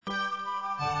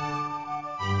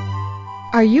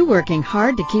Are you working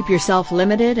hard to keep yourself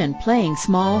limited and playing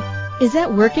small? Is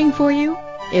that working for you?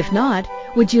 If not,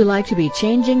 would you like to be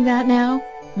changing that now?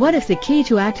 What if the key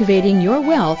to activating your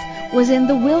wealth was in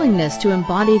the willingness to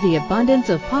embody the abundance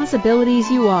of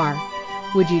possibilities you are?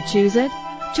 Would you choose it?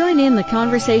 Join in the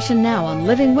conversation now on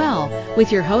Living Well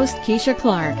with your host, Keisha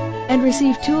Clark, and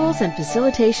receive tools and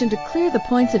facilitation to clear the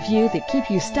points of view that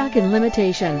keep you stuck in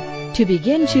limitation, to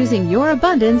begin choosing your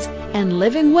abundance and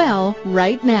living well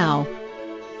right now.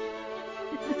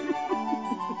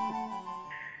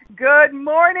 Good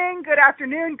morning, good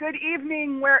afternoon, good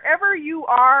evening, wherever you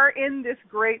are in this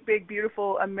great, big,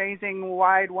 beautiful, amazing,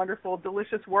 wide, wonderful,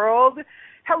 delicious world.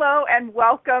 Hello and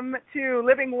welcome to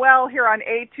Living Well here on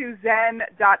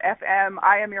A2Zen.fm.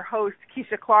 I am your host,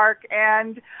 Keisha Clark,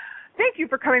 and thank you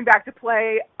for coming back to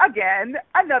play again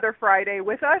another Friday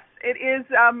with us. It is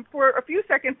for a few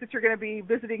seconds that you're going to be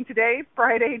visiting today,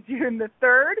 Friday, June the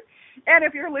 3rd. And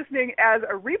if you're listening as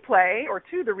a replay or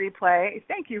to the replay,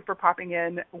 thank you for popping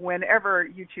in whenever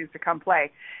you choose to come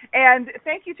play. And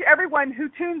thank you to everyone who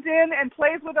tunes in and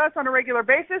plays with us on a regular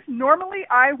basis. Normally,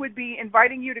 I would be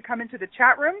inviting you to come into the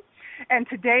chat room. And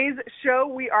today's show,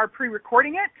 we are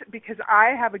pre-recording it because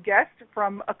I have a guest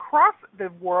from across the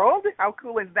world. How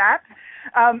cool is that?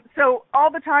 So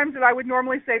all the times that I would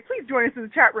normally say, please join us in the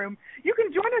chat room, you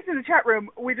can join us in the chat room.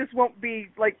 We just won't be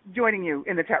like joining you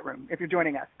in the chat room if you're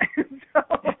joining us.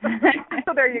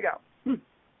 So there you go.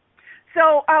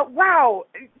 So, wow,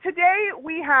 today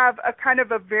we have a kind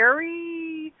of a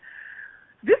very,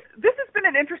 this has been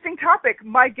an interesting topic.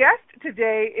 My guest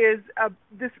today is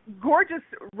this gorgeous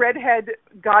redhead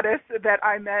goddess that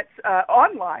I met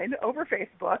online over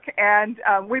Facebook, and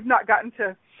we've not gotten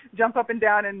to jump up and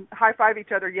down and high-five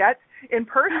each other yet in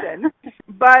person,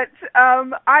 but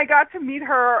I got to meet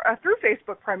her through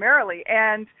Facebook primarily,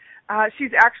 and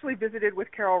she's actually visited with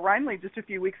Carol Reinley just a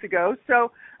few weeks ago.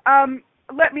 So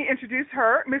let me introduce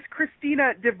her, Miss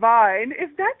Christina Divine. Is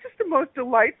that just the most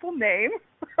delightful name?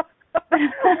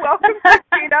 Welcome,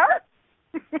 Christina.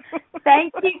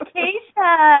 Thank you,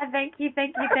 Keisha. Thank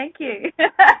you.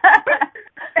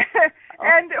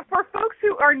 And for folks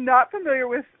who are not familiar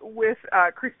with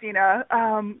Christina,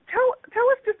 tell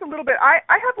us just a little bit. I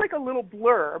have like a little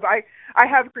blurb. I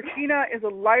have Christina is a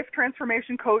life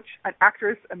transformation coach, an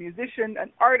actress, a musician,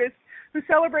 an artist who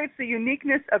celebrates the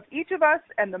uniqueness of each of us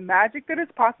and the magic that is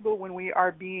possible when we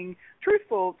are being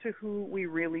truthful to who we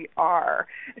really are.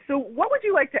 So what would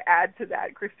you like to add to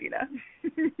that, Christina?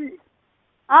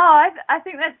 I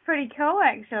think that's pretty cool,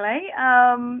 actually.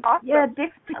 Awesome. Yeah,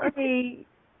 definitely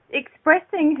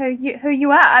expressing who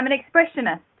you are. I'm an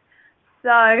expressionist, so.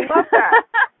 Love that.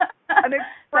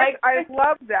 I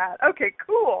love that. Okay,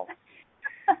 cool.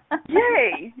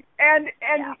 Yay! And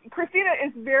yeah. Christina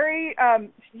is very.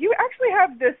 You actually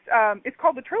have this. It's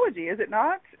called the Trilogy, is it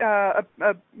not?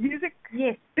 A music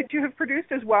yes. that you have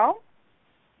produced as well.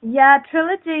 Yeah,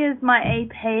 Trilogy is my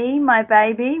EP, my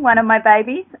baby, one of my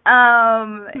babies.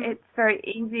 It's very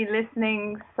easy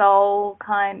listening, soul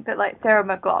kind, but like Sarah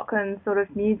McLachlan sort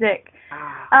of music.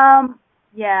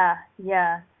 Yeah.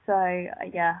 So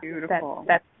yeah, beautiful.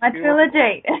 That's my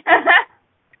Trilogy.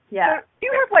 Yeah. So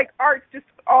you have like arts just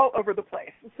all over the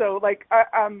place. So like,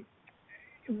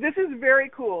 this is very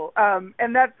cool.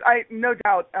 And that's no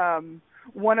doubt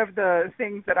one of the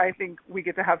things that I think we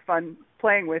get to have fun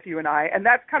playing with, you and I, and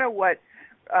that's kind of what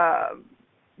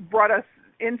brought us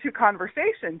into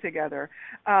conversation together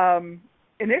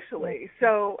initially.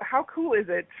 So how cool is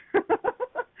it?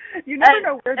 You never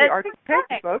know where the art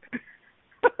takes, folks.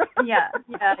 Yeah,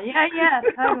 totally.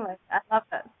 I love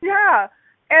it. Yeah.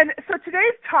 And so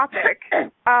today's topic,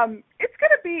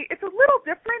 it's a little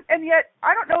different, and yet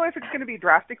I don't know if it's going to be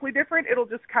drastically different. It'll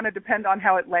just kind of depend on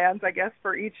how it lands, I guess,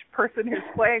 for each person who's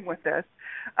playing with this.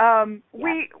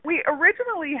 We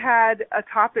originally had a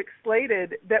topic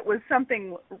slated that was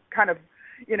something kind of,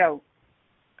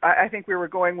 I think we were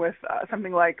going with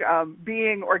something like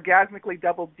being orgasmically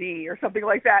double D or something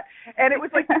like that. And it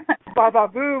was like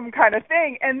ba-ba-boom kind of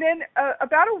thing. And then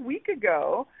about a week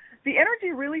ago, the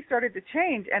energy really started to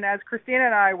change, and as Christina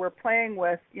and I were playing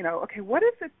with, okay, what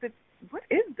is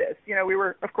this? We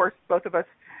were, of course, both of us,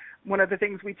 one of the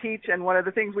things we teach and one of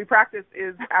the things we practice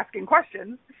is asking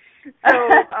questions.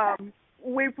 So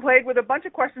we played with a bunch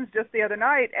of questions just the other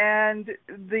night, and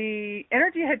the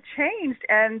energy had changed,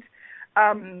 and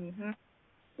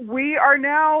we are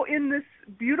now in this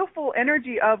beautiful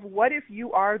energy of what if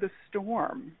you are the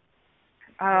storm,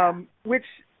 which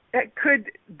it could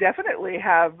definitely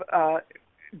have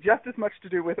just as much to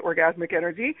do with orgasmic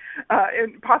energy,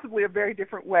 in possibly a very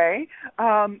different way.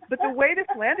 But the way this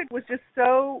landed was just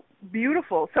so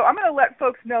beautiful. So I'm going to let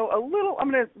folks know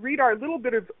I'm going to read our little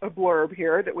bit of a blurb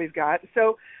here that we've got.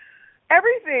 So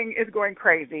everything is going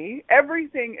crazy.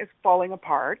 Everything is falling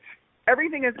apart.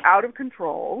 Everything is out of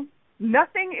control.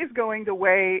 Nothing is going the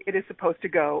way it is supposed to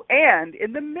go. And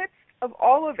in the midst of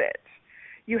all of it,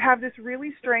 you have this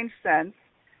really strange sense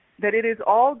that it is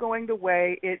all going the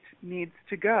way it needs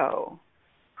to go.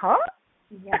 Huh?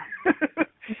 Yeah.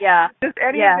 Yeah. Does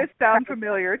any of this sound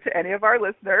familiar to any of our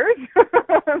listeners?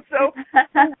 So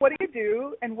what do you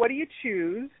do and what do you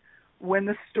choose when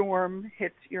the storm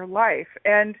hits your life?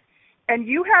 And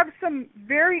you have some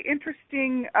very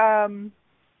interesting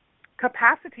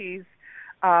capacities.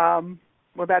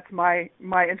 Well, that's my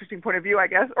interesting point of view, I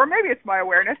guess, or maybe it's my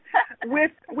awareness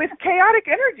with chaotic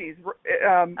energies.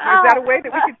 Is that a way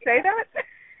that we could say that?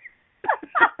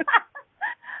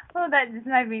 Oh, that just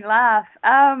made me laugh.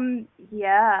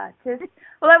 Yeah.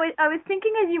 I was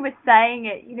thinking as you were saying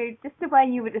it, just the way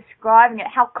you were describing it,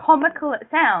 how comical it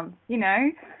sounds.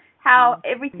 How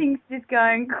everything's just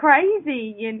going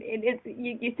crazy, and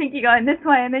you think you're going this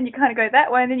way, and then you kind of go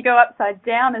that way, and then you go upside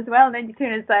down as well, and then you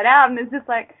turn inside out, and it's just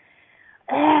like,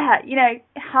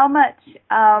 how much,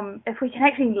 if we can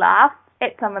actually laugh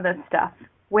at some of this stuff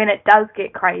when it does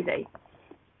get crazy,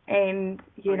 and,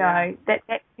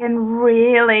 that can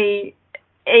really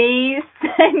ease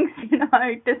things,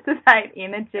 dissipate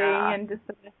energy and just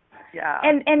sort of,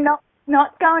 and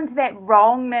not go into that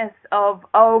wrongness of,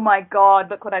 oh my God,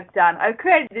 look what I've done. I've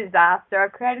created a disaster.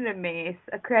 I've created a mess.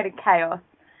 I've created chaos.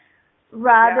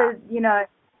 Rather,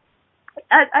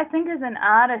 I think as an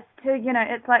artist too,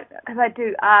 it's like, because I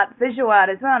do visual art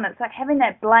as well, and it's like having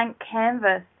that blank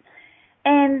canvas,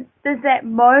 and there's that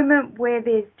moment where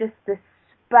there's just this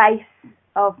space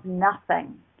of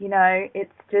nothing,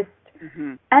 it's just,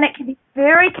 and it can be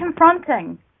very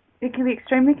confronting. It can be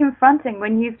extremely confronting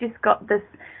when you've just got this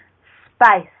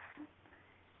space,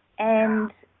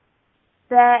 and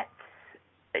that's,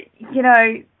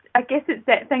 I guess it's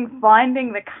that thing,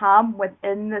 finding the calm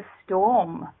within the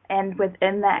storm and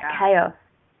within that chaos.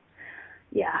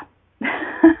 Yeah.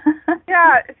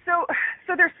 Yeah. So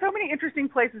there's so many interesting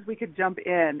places we could jump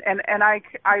in, and I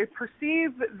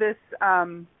perceive this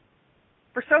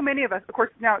for so many of us. Of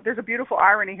course, now there's a beautiful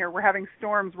irony here. We're having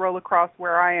storms roll across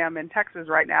where I am in Texas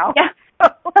right now. Yeah.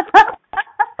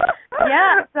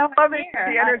 Yeah. So loving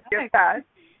the energy of that.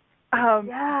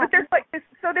 But there's like this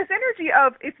energy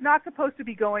of it's not supposed to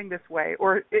be going this way,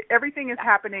 or everything is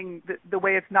happening the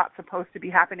way it's not supposed to be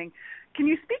happening. Can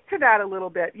you speak to that a little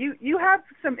bit? You have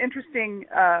some interesting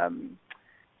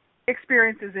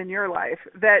experiences in your life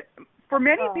that for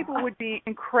many people would be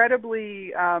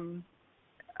incredibly,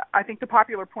 I think the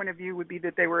popular point of view would be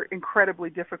that they were incredibly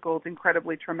difficult,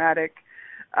 incredibly traumatic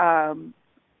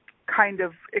kind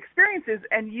of experiences,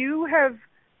 and you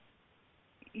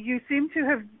seem to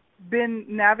have been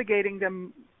navigating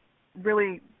them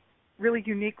really, really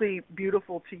uniquely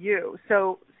beautiful to you.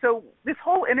 So this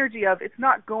whole energy of it's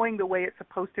not going the way it's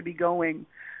supposed to be going,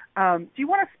 do you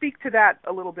want to speak to that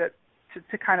a little bit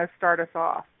to kind of start us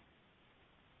off?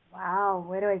 Wow,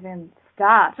 where do I even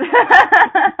start?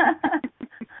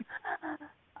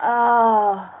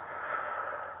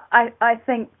 I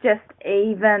think just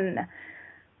even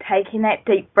taking that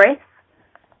deep breath.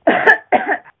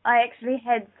 I actually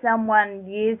had someone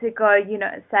years ago,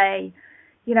 say,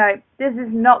 this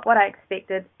is not what I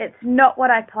expected. It's not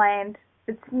what I planned.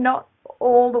 It's not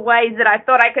all the ways that I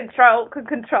thought I could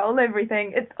control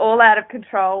everything. It's all out of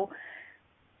control.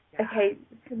 Yeah. Okay,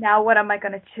 so now what am I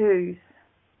going to choose?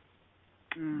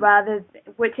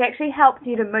 Which actually helps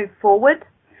you to move forward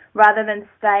rather than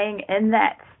staying in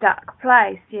that stuck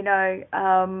place.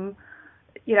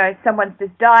 Someone's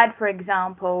just died, for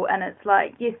example, and it's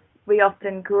like, yes, we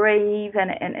often grieve,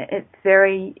 and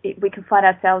we can find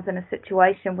ourselves in a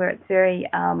situation where it's very,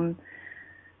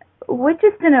 we're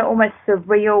just in an almost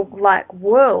surreal-like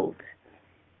world.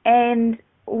 And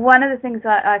one of the things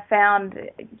I found,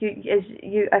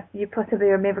 you possibly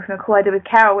remember from a call I did with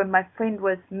Carol when my friend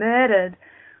was murdered,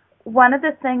 one of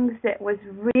the things that was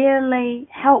really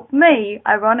helped me,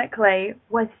 ironically,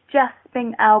 was just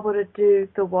being able to do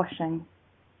the washing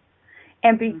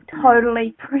and be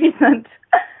totally present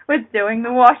with doing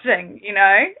the washing,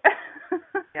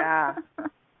 Yeah.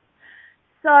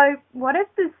 So what if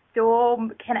the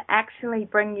storm can actually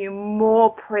bring you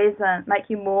more present, make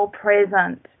you more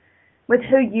present with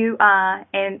who you are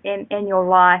and your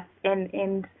life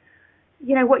and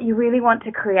what you really want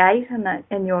to create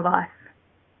in your life?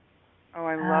 Oh,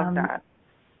 I love that.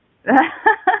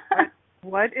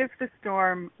 What if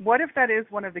that is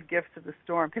one of the gifts of the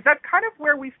storm? Because that's kind of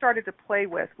where we started to play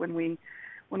with when we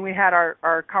had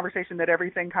our conversation that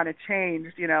everything kind of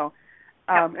changed,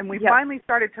 and we finally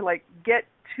started to like get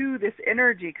to this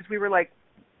energy because we were like,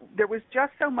 there was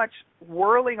just so much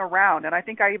whirling around, and I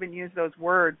think I even used those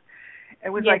words. It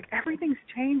was like everything's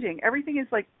changing. Everything is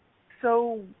like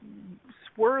so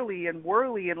swirly and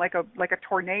whirly, and like a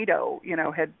tornado,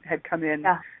 had come in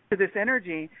to this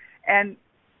energy, and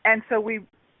so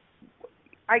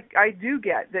I do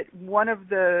get that one of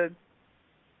the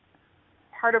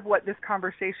part of what this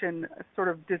conversation sort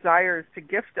of desires to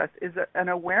gift us is an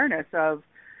awareness of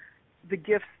the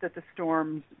gifts that the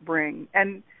storms bring,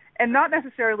 and not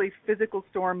necessarily physical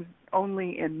storms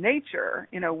only in nature.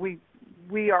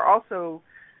 We are also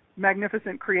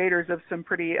magnificent creators of some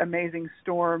pretty amazing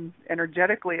storms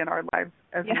energetically in our lives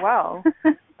as well.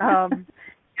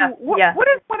 What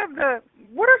are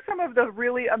some of the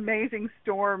really amazing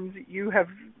storms you have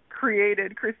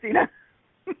created, Christina?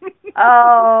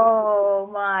 Oh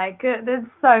my goodness, there's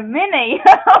so many.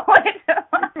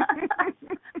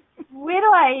 Where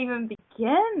do I even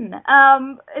begin?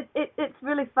 It's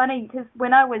really funny because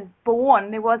when I was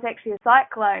born, there was actually a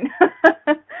cyclone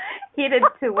headed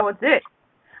towards Earth.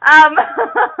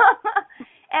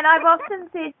 And I've often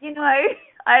said,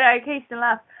 I know, Keisha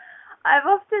laughs. I've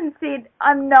often said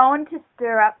I'm known to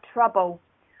stir up trouble.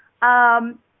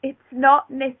 It's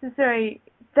not necessary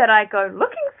that I go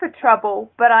looking for trouble,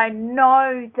 but I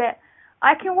know that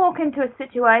I can walk into a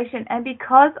situation, and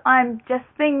because I'm just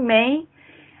being me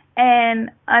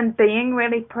and I'm being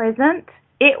really present,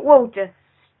 it will just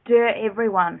stir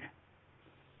everyone.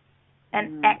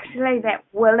 And actually that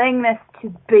willingness to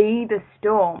be the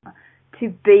storm, to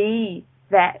be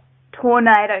that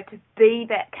tornado, to be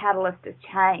that catalyst of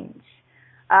change.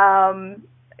 I'm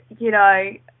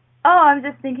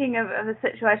just thinking of a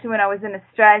situation when I was in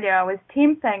Australia. I was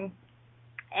temping,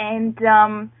 and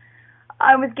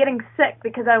I was getting sick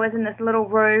because I was in this little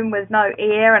room with no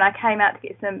air, and I came out to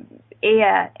get some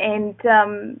air, and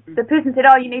the person said,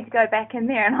 you need to go back in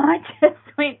there, and I just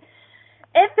went,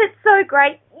 if it's so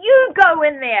great, you go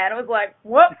in there. And it was like,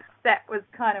 whoops, that was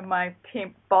kind of my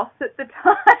temp boss at the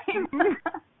time.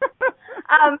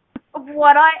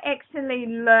 What I actually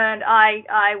learned,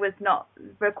 I was not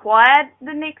required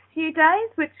the next few days,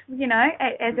 which,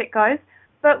 as it goes.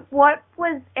 But what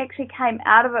actually came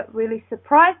out of it really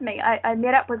surprised me. I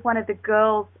met up with one of the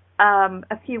girls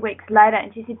a few weeks later,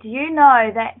 and she said, do you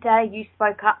know that day you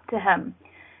spoke up to him?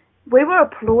 We were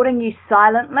applauding you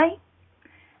silently.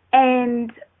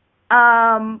 And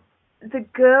the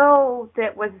girl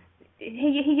that was,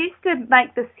 he used to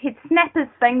make this, he'd snap his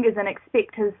fingers and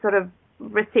expect his sort of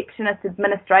receptionist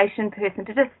administration person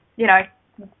to just,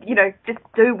 just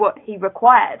do what he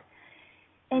required.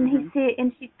 And he said,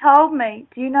 and she told me,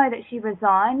 do you know that she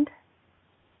resigned?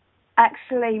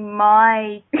 Actually,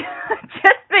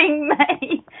 just being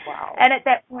me. Wow. And at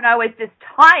that point I was just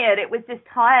tired. It was just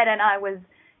tired, and I was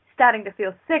starting to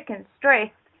feel sick and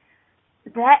stressed.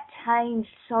 That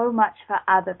changed so much for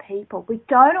other people. We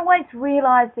don't always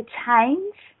realize the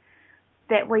change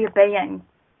that we are being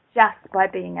just by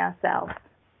being ourselves.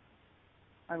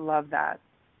 I love that.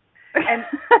 And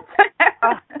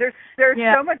there's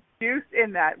so much juice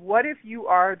in that. What if you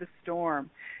are the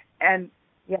storm? And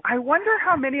I wonder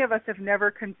how many of us have never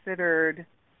considered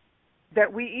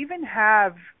that we even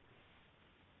have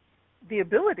the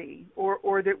ability,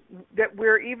 or that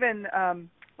we're even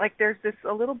like there's this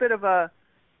a little bit of a,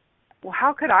 well,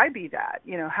 how could I be that?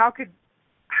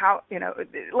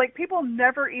 Like people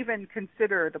never even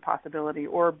consider the possibility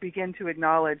or begin to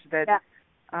acknowledge that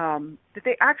that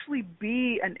they actually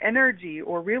be an energy,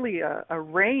 or really a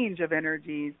range of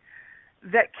energies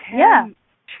that can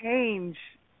change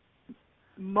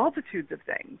multitudes of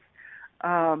things.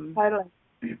 Totally.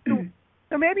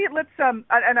 So maybe let's and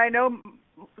I know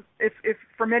if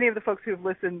for many of the folks who have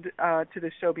listened to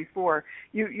this show before,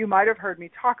 you might have heard me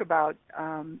talk about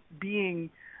being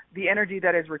the energy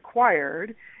that is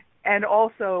required, and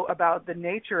also about the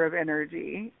nature of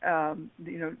energy.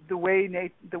 The way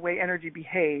energy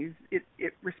behaves, it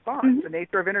responds. Mm-hmm. The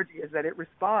nature of energy is that it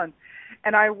responds,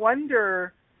 and I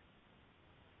wonder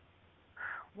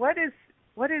what is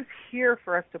here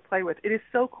for us to play with. It is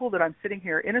so cool that I'm sitting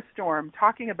here in a storm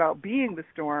talking about being the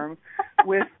storm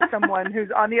with someone who's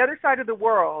on the other side of the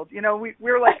world.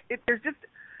 We're like, there's just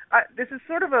this is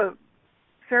sort of a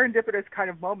serendipitous kind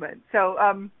of moment. So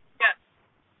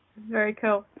very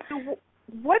cool. So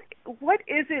what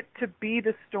is it to be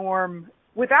the storm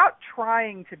without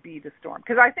trying to be the storm?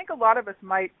 Because I think a lot of us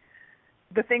might.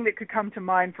 The thing that could come to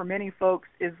mind for many folks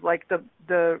is like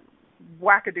the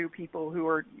wackadoo people who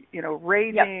are,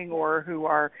 raging or who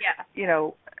are,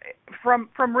 from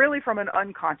an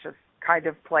unconscious kind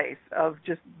of place of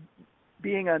just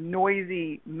being a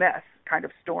noisy mess kind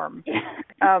of storm.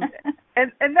 And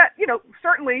that,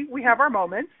 certainly we have our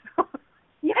moments.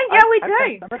 We do.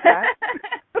 Some of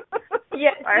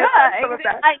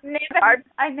that.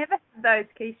 I never had those,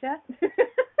 Keisha.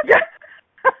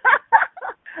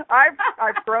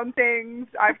 I've thrown things.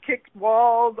 I've kicked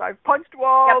walls. I've punched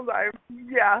walls. I've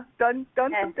done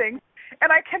some things.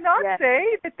 And I cannot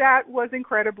say that was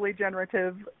incredibly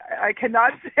generative. I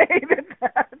cannot say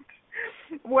that.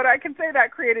 What I can say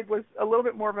that created was a little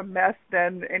bit more of a mess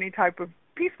than any type of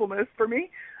peacefulness for me.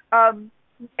 And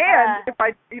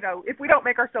if we don't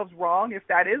make ourselves wrong, if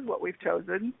that is what we've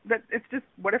chosen, that it's just,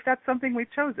 what if that's something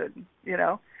we've chosen,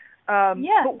 But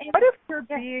what if we're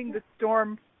being the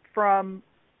storm from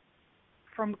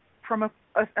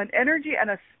an energy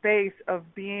and a space of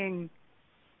being,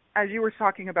 as you were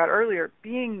talking about earlier,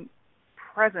 being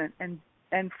present and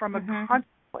from a conscious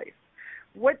place?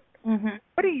 What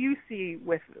do you see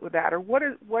with that, or what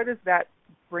does that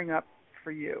bring up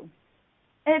for you?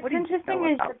 It's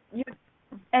interesting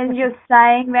as you're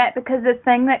saying that, because the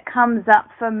thing that comes up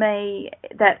for me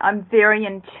that I'm very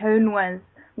in tune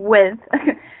with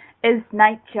is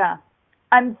nature.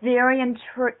 I'm very I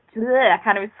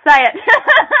can't even say it.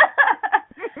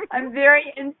 I'm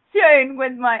very in tune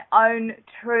with my own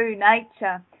true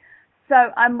nature. So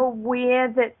I'm aware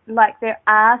that, there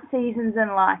are seasons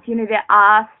in life, there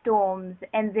are storms,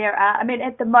 and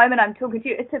at the moment I'm talking to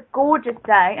you, it's a gorgeous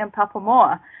day in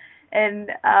Papamoa,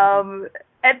 and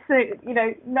absolutely,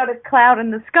 not a cloud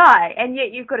in the sky, and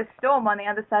yet you've got a storm on the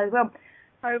other side as well.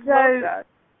 I love that.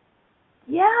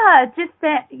 Yeah, just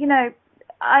that,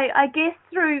 I guess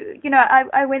through,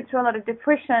 I went through a lot of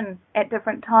depression at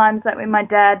different times, like when my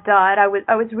dad died. I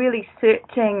was really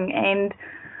searching and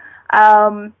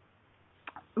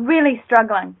really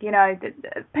struggling.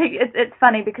 It's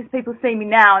funny because people see me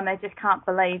now and they just can't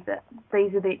believe that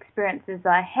these are the experiences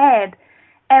I had.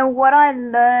 And what I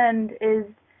learned is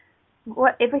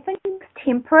everything is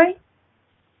temporary.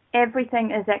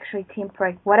 Everything is actually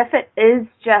temporary. What if it is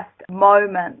just a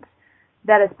moment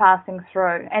that is passing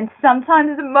through? And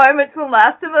sometimes the moments will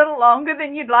last a little longer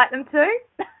than you'd like them to.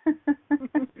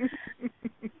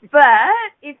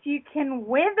 But if you can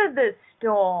weather the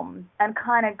storm and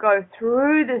kind of go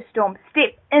through the storm,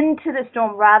 step into the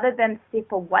storm rather than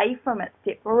step away from it,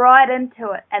 step right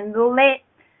into it and let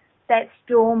that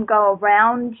storm go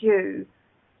around you,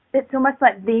 it's almost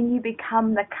like then you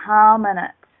become the calm in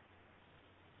it.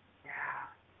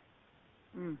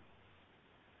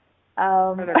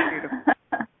 That's beautiful.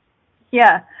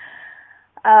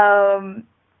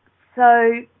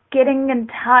 So getting in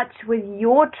touch with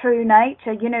your true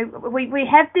nature, we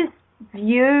have this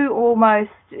view almost,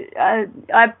 I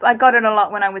got it a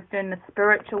lot when I was doing the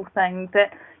spiritual thing,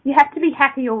 that you have to be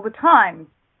happy all the time.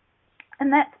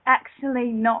 And that's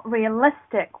actually not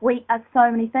realistic. We are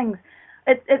so many things.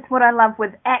 It's what I love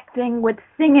with acting, with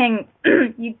singing.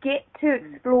 You get to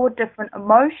explore different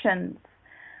emotions.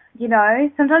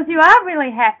 Sometimes you are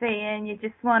really happy and you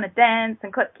just want to dance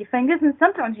and click your fingers, and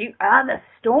sometimes you are the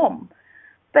storm.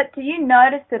 But do you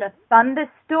notice that a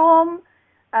thunderstorm,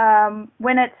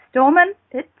 when it's storming,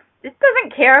 it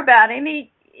doesn't care about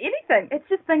anything. It's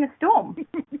just being a storm.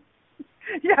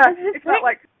 It's not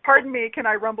like, pardon me, can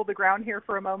I rumble the ground here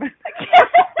for a moment?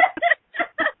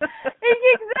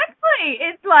 Exactly.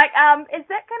 It's like, is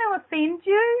that going to offend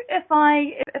you if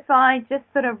I just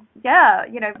sort of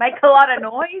make a lot of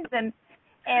noise and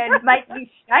make you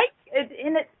shake?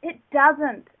 It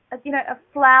doesn't. A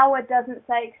flower doesn't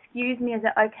say, "Excuse me, is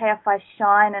it okay if I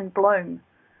shine and bloom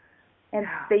and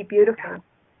be beautiful?"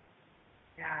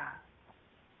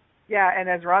 Yeah, and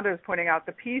as Rhonda was pointing out,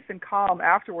 the peace and calm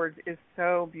afterwards is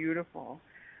so beautiful.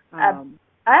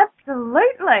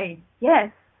 Absolutely.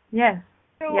 Yes.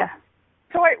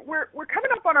 So we're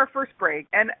coming up on our first break,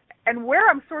 and where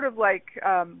I'm sort of like,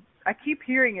 I keep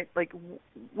hearing it, like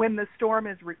when the storm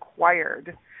is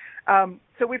required.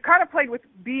 So we've kind of played with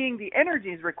being the energy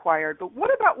is required, but what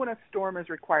about when a storm is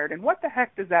required? And what the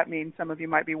heck does that mean? Some of you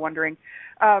might be wondering.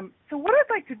 So what I'd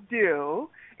like to do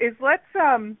is let's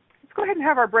go ahead and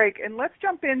have our break, and let's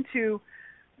jump into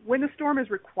when the storm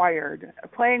is required,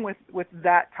 playing with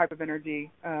that type of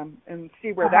energy, and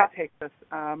see where that takes us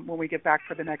when we get back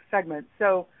for the next segment.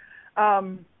 So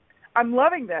I'm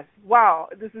loving this. Wow,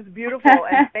 this is beautiful,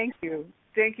 and thank you.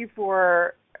 Thank you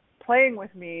for playing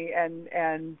with me and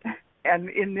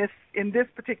in this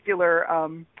particular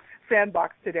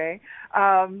sandbox today.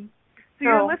 So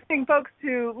you're listening, folks,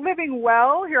 to Living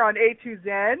Well here on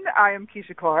A2Zen. I am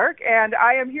Keisha Clark, and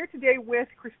I am here today with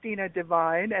Christina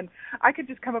Devine. And I could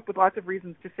just come up with lots of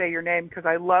reasons to say your name because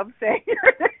I love saying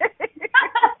your name.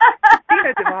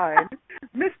 Christina Devine.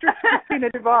 Mistress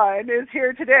Christina Devine is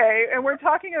here today, and we're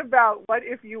talking about what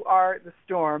if you are the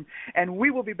storm. And we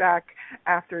will be back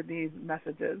after these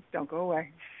messages. Don't go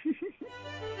away.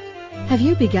 Have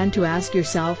you begun to ask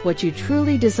yourself what you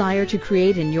truly desire to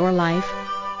create in your life?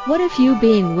 What if you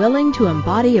being willing to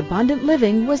embody abundant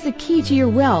living was the key to your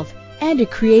wealth and to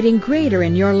creating greater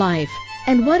in your life?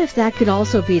 And what if that could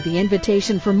also be the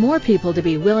invitation for more people to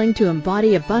be willing to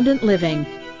embody abundant living?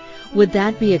 Would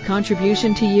that be a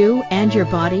contribution to you and your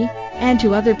body, and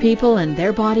to other people and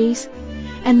their bodies?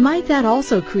 And might that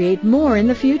also create more in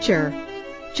the future?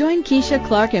 Join Keisha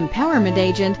Clark, Empowerment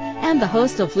Agent and the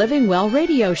host of Living Well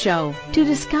radio show, to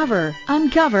discover,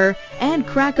 uncover, and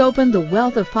crack open the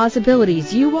wealth of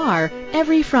possibilities you are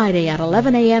every Friday at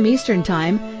 11 a.m. Eastern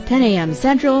Time, 10 a.m.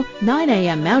 Central, 9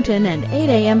 a.m. Mountain, and 8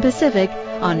 a.m. Pacific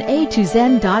on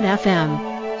A2Zen.fm.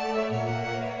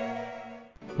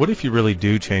 What if you really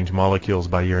do change molecules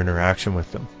by your interaction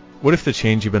with them? What if the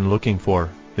change you've been looking for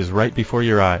is right before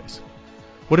your eyes?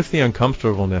 What if the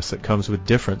uncomfortableness that comes with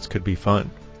difference could be fun?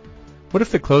 What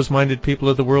if the closed-minded people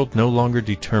of the world no longer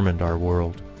determined our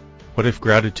world? What if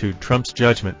gratitude trumps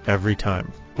judgment every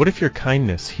time? What if your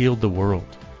kindness healed the world?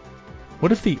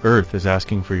 What if the earth is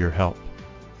asking for your help?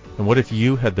 And what if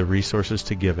you had the resources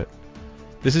to give it?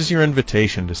 This is your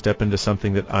invitation to step into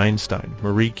something that Einstein,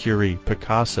 Marie Curie,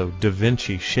 Picasso, Da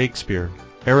Vinci, Shakespeare,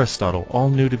 Aristotle all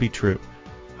knew to be true.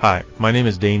 Hi, my name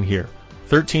is Dane here.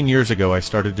 13 years ago I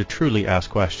started to truly ask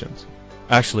questions.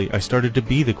 Actually, I started to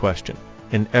be the question,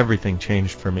 and everything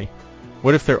changed for me.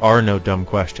 What if there are no dumb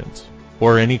questions,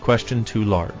 or any question too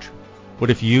large? What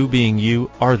if you being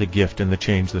you are the gift and the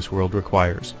change this world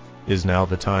requires? Is now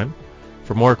the time?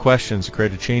 For more questions to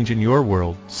create a change in your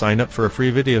world, sign up for a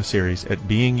free video series at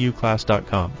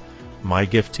beingyouclass.com. My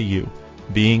gift to you,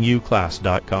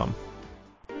 beingyouclass.com.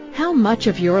 How much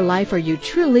of your life are you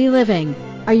truly living?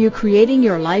 Are you creating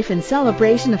your life in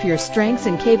celebration of your strengths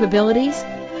and capabilities?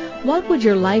 What would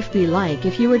your life be like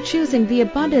if you were choosing the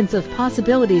abundance of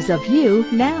possibilities of you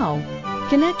now?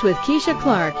 Connect with Keisha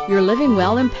Clark, your Living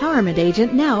Well Empowerment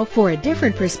Agent now for a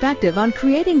different perspective on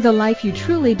creating the life you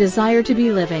truly desire to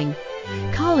be living.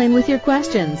 Call in with your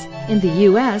questions. In the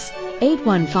U.S.,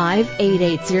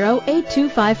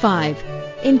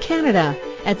 815-880-8255. In Canada,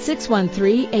 at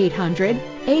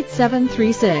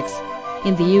 613-800-8736.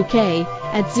 In the UK,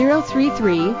 at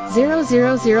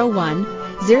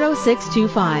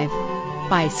 033-0001-0625.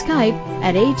 By Skype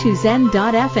at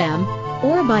A2Zen.fm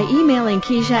or by emailing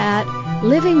Keisha at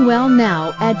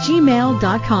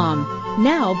livingwellnow@gmail.com.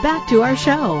 Now back to our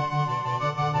show.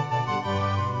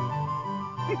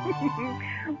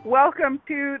 Welcome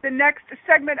to the next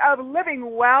segment of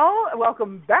Living Well.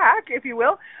 Welcome back, if you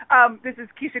will. This is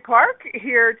Keisha Clark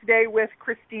here today with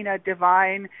Christina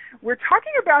Devine. We're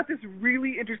talking about this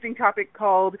really interesting topic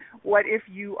called What If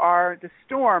You Are the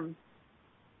Storm?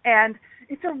 And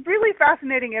it's a really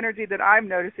fascinating energy that I'm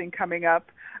noticing coming up.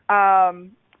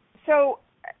 So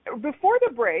before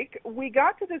the break, we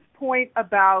got to this point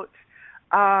about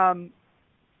when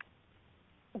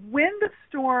the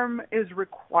storm is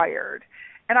required.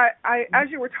 And I, as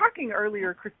you were talking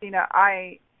earlier, Christina,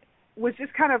 I was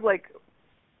just kind of like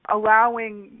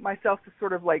allowing myself to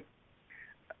sort of like,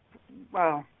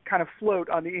 well, kind of float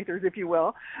on the ethers, if you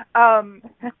will. And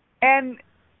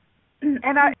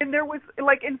there was,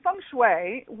 like, in Feng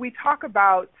Shui, we talk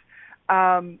about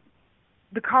the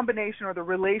combination or the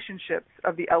relationships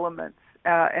of the elements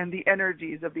and the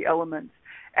energies of the elements,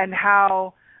 and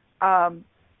how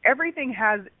everything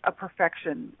has a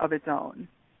perfection of its own.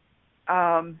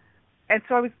 And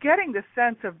so I was getting the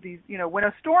sense of these, you know, when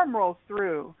a storm rolls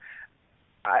through,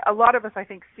 a lot of us, I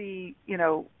think, see, you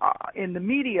know, in the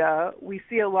media, we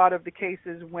see a lot of the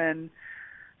cases when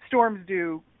storms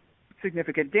do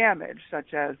significant damage,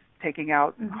 such as taking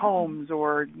out homes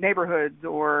or neighborhoods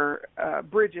or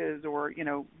bridges, or, you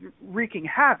know, wreaking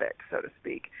havoc, so to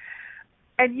speak.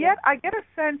 And yet I get a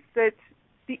sense that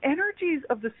the energies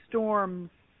of the storms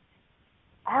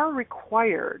are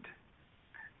required.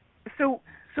 So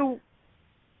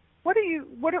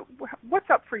what's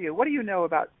up for you? What do you know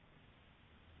about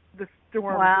the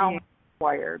storm being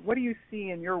required? What do you see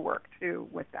in your work too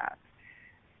with that?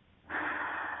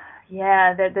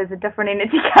 Yeah, there's a different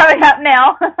energy coming up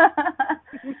now.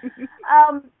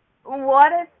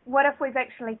 What if we've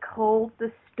actually called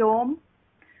the storm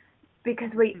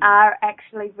because we are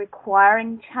actually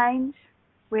requiring change?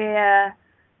 Where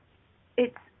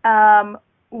it's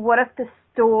what if the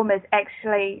storm is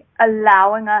actually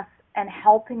allowing us and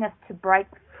helping us to break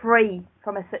free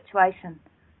from a situation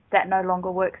that no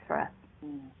longer works for us.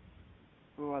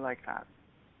 Ooh, I like that.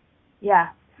 Yeah.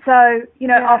 So,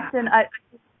 often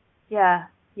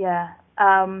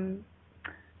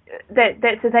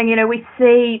that's the thing, we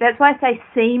see, that's why I say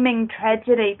seeming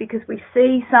tragedy, because we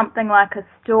see something like a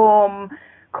storm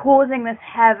causing this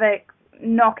havoc,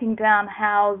 knocking down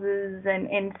houses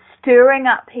and stirring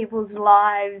up people's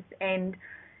lives, and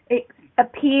it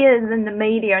appears in the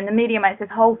media, and the media makes this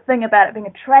whole thing about it being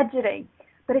a tragedy.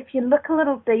 But if you look a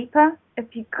little deeper,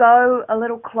 if you go a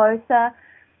little closer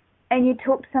and you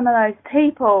talk to some of those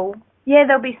people, yeah,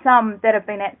 there'll be some that have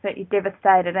been absolutely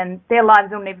devastated and their lives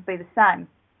will never be the same.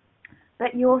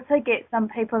 But you also get some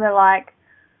people that are like,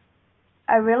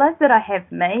 I realised that I have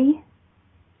me.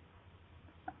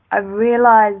 I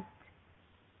realised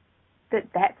that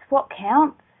that's what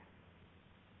counts.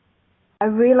 I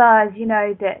realise,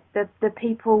 that the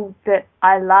people that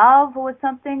I love or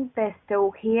something, they're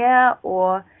still here,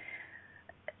 or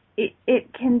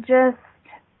it can just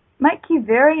make you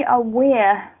very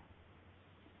aware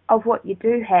of what you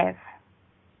do have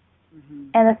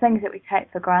and the things that we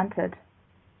take for granted.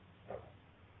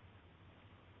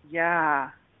 Yeah.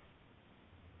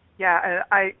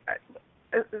 I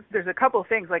there's a couple of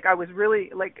things. Like, I was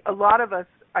really, like, a lot of us,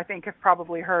 I think, have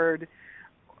probably heard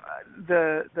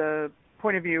the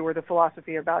point of view or the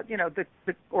philosophy about,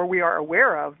 or we are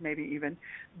aware of, maybe even,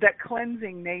 that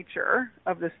cleansing nature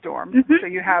of the storm. Mm-hmm. So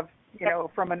you have,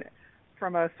 from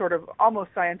a sort of almost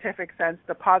scientific sense,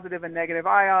 the positive and negative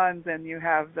ions, and you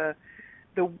have the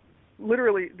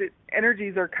literally the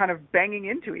energies are kind of banging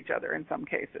into each other in some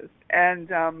cases, and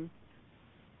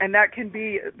that can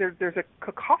be there's a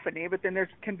cacophony, but then there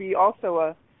can be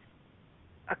also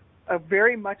a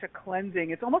very much a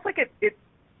cleansing. It's almost like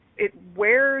it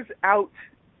wears out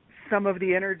some of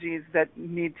the energies that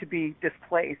need to be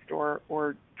displaced or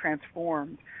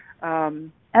transformed.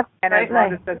 And as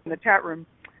Rhonda says in the chat room,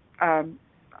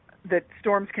 that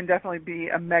storms can definitely be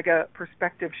a mega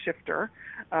perspective shifter.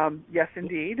 Yes,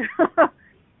 indeed.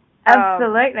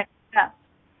 Absolutely.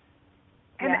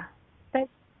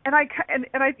 And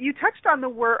you touched on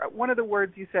one of the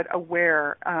words you said,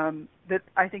 aware, that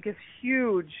I think is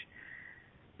huge.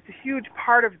 It's a huge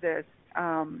part of this.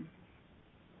 How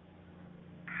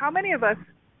many of us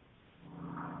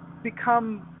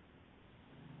become,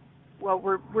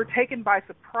 we're taken by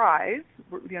surprise.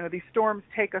 These storms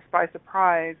take us by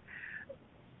surprise,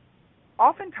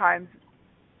 oftentimes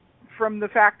from the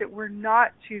fact that we're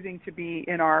not choosing to be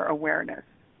in our awareness.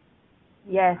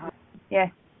 Yes,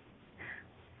 yes.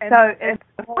 And the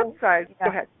flip side, go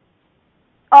ahead.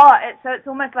 It's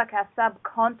almost like our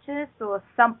subconscious or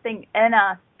something in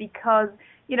us, because,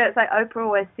 it's like Oprah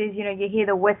always says, you hear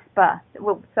the whisper.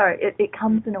 Well, sorry, it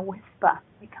comes in a whisper.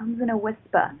 It comes in a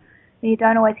whisper. And you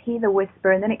don't always hear the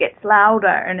whisper, and then it gets louder,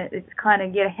 and it's kind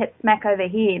of, hit smack over the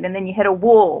head, and then you hit a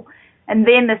wall. And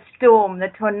then the storm, the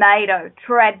tornado,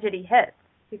 tragedy hits,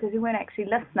 because we weren't actually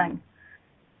listening.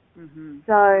 Mm-hmm.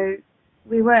 So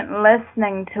we weren't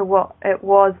listening to what it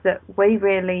was that we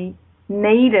really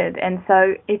needed, and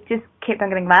so it just kept on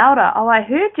getting louder. Oh, I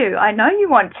heard you. I know you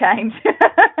want change.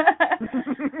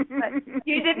 But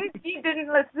you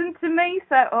didn't listen to me,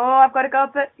 so I've got to go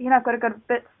a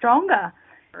bit stronger.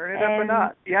 Turn it up a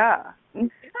notch. Yeah.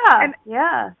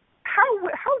 Yeah.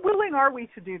 How willing are we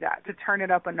to do that, to turn it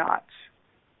up a notch?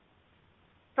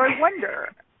 So I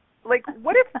wonder, like,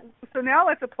 what if, so now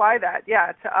let's apply that,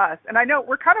 to us. And I know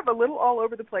we're kind of a little all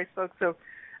over the place, folks, so,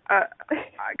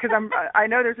 because I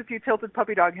know there's a few tilted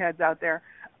puppy dog heads out there,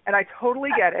 and I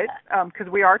totally get it, because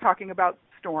we are talking about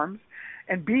storms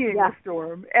and being a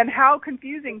storm, and how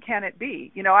confusing can it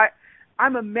be?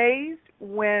 I'm amazed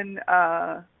when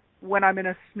I'm in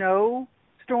a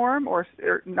snowstorm, or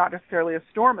not necessarily a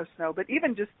storm of snow, but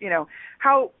even just,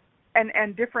 how,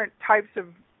 and different types of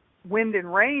wind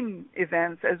and rain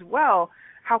events as well,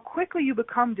 how quickly you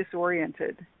become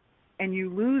disoriented and you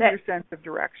lose your sense of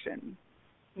direction.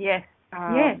 Yes.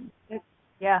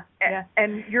 Yeah.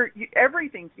 And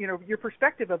everything, your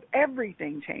perspective of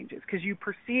everything changes, because you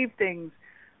perceive things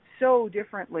so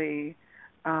differently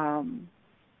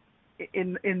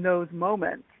in those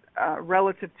moments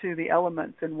relative to the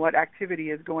elements and what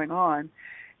activity is going on.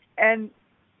 And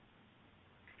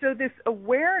so this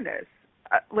awareness,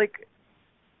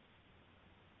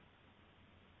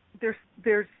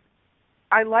 there's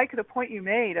I like the point you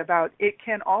made about it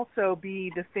can also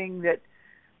be the thing that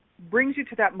brings you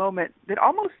to that moment that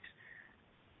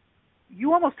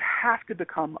you almost have to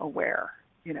become aware,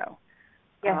 Yeah.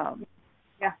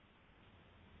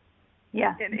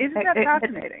 And isn't that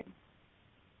fascinating?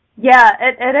 Yeah,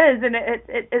 it is, and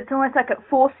it's almost like it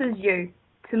forces you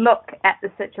to look at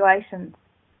the situations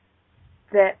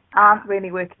that aren't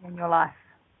really working in your life.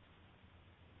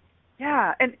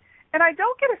 Yeah, and I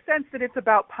don't get a sense that it's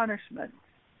about punishment.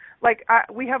 Like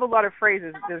we have a lot of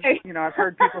phrases. I've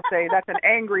heard people say that's an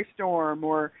angry storm,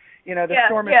 or the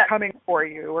storm is coming for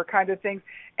you, or kind of things.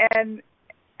 And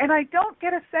I don't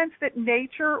get a sense that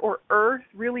nature or Earth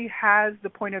really has the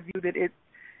point of view that it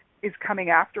is coming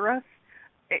after us.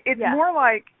 It's more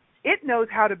like it knows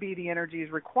how to be the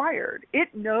energies required.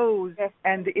 It knows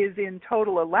and is in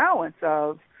total allowance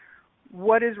of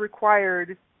what is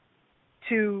required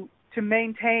to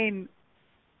maintain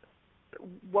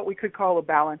what we could call a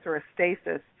balance or a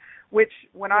stasis, which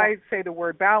when I say the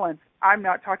word balance, I'm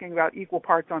not talking about equal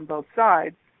parts on both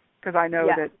sides, because I know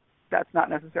that that's not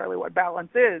necessarily what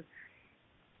balance is.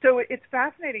 So it's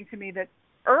fascinating to me that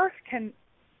Earth can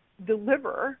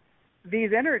deliver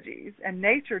these energies, and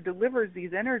nature delivers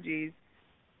these energies,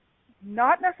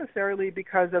 not necessarily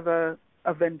because of a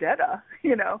vendetta,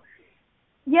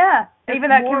 Yeah, even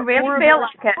though it can really feel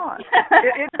like it.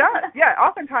 It does. Yeah,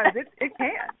 oftentimes it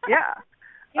can. Yeah.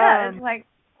 Yeah, it's like,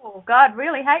 oh, God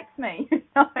really hates me.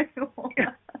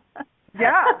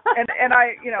 Yeah, and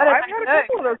I, I've had a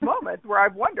couple of those moments where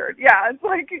I've wondered. Yeah, it's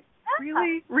like,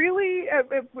 really,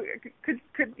 could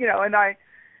and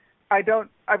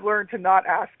I've learned to not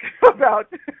ask about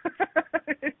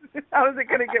how is it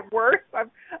going to get worse.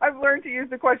 I've learned to use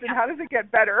the question, how does it get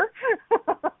better?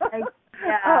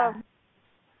 Yeah.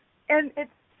 And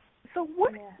it's so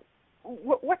what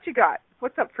you got?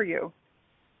 What's up for you?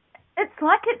 It's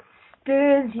like it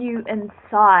stirs you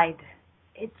inside.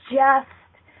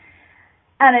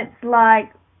 And it's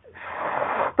like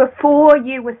before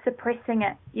you were suppressing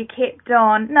it, you kept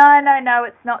on, no,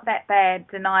 it's not that bad,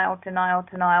 denial,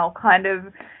 kind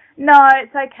of, no,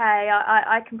 it's okay,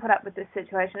 I can put up with this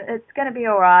situation, it's going to be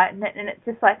all right, and it's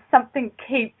just like something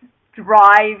keeps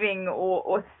driving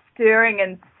or stirring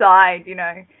inside,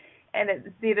 and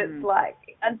it's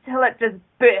like, until it just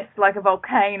bursts like a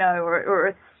volcano or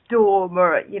a storm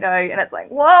and it's like,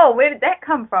 whoa, where did that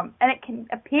come from? And it can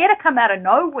appear to come out of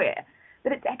nowhere,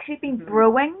 but it's actually been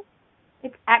brewing.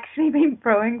 It's actually been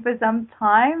brewing for some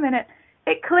time, and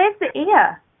it clears the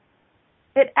air.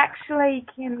 It actually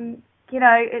can,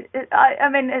 I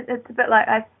mean, it's a bit like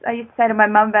I used to say to my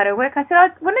mum about her work. I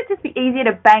said, wouldn't it just be easier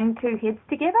to bang two heads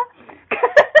together?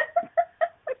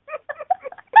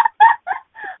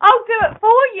 I'll do it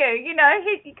for you,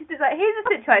 because it's like, here's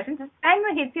the situation, just bang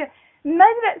the heads together.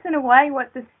 Maybe that's in a way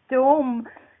what the storm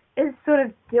is sort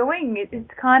of doing.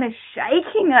 It's kind of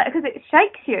shaking it, because it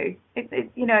shakes you.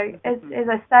 As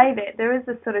I say that, there is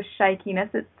this sort of shakiness.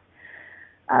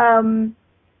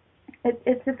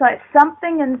 It's just like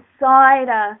something inside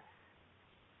us.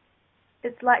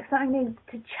 It's like something needs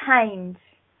to change.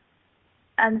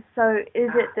 And so is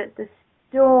it that the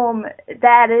storm,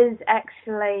 that is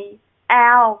actually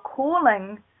our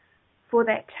calling for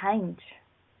that change?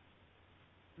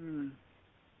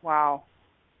 Wow.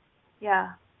 Yeah.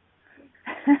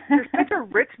 There's such a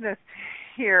richness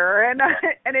here, and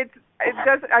it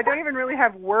does. I don't even really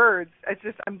have words. It's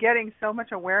just I'm getting so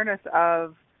much awareness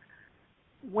of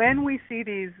when we see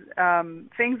these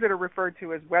things that are referred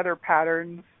to as weather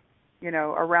patterns,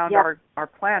 around our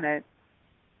planet.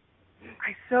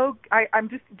 I'm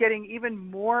just getting even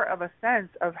more of a sense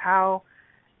of how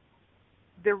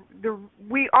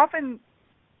we often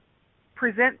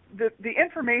present the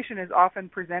information is often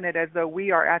presented as though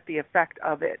we are at the effect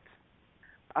of it.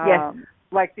 Yes.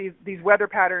 Like these weather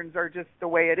patterns are just the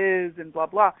way it is and blah,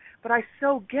 blah. But I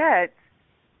so get,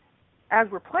 as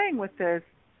we're playing with this,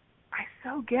 I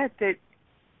so get that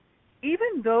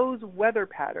even those weather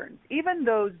patterns, even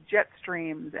those jet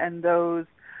streams and those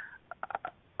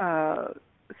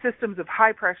systems of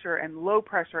high pressure and low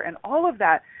pressure and all of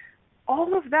that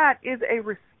is a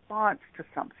response to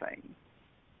something.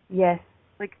 Yes.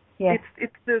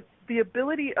 It's the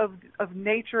ability of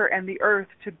nature and the earth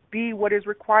to be what is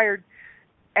required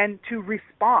and to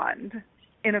respond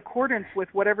in accordance with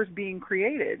whatever's being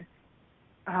created.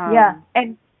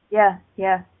 And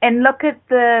look at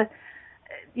there's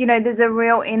a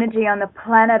real energy on the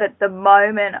planet at the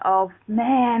moment of,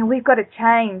 man, we've got to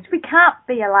change. We can't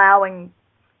be allowing,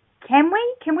 can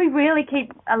we? Can we really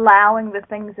keep allowing the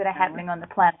things that are happening on the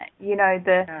planet?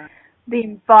 The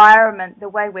environment, the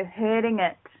way we're hurting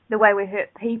it, the way we hurt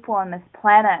people on this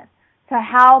planet. So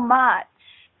how much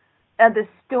are the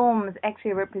storms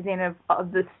actually representative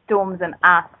of the storms in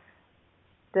us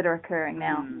that are occurring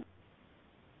now?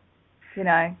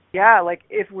 Yeah, like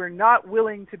if we're not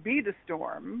willing to be the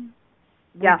storm,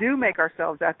 we do make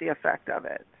ourselves at the effect of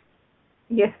it.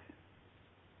 Yes.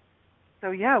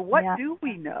 So yeah, what Yeah. do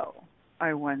we know?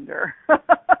 I wonder.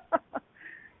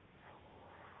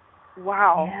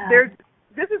 Wow. Yeah.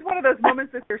 This is one of those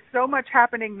moments that there's so much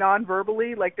happening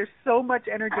non-verbally, like there's so much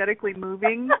energetically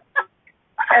moving.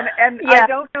 And Yeah. I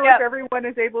don't know if everyone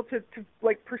is able to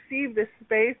like perceive this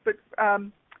space, but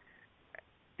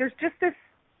there's just this,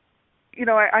 you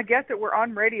know, I get that we're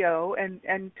on radio,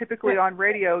 and typically on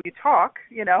radio you talk,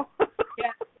 you know.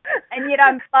 Yeah. And yet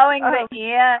I'm blowing the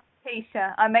air,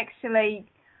 Tisha. I'm actually.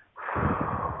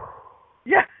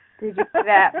 Yeah. Did you do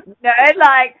that? No,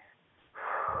 like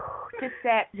just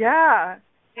that. Yeah.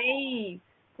 Breathe.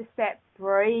 Just that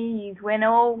breathe when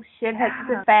all shit hits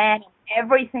the fan and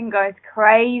everything goes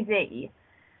crazy.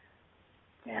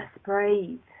 Just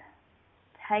breathe.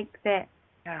 Take that.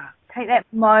 Yeah. Take that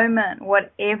moment,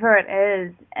 whatever it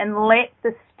is, and let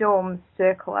the storm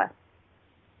circle us.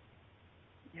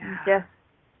 Yeah. And just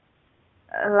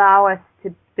allow us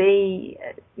to be,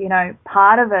 you know,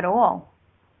 part of it all.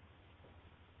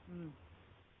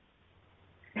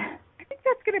 I think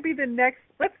that's going to be the next.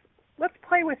 Let's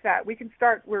play with that. We can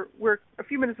start. We're a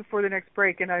few minutes before the next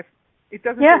break, and it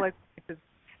doesn't feel like we have to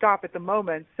stop at the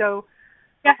moment. So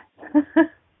yeah.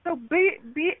 So be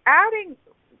adding.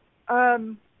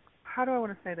 How do I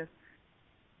want to say this?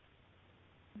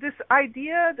 This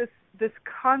idea, this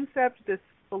concept, this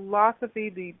philosophy,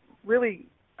 the really,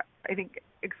 I think,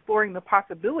 exploring the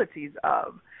possibilities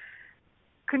of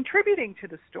contributing to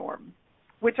the storm,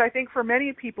 which I think for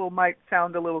many people might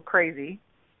sound a little crazy.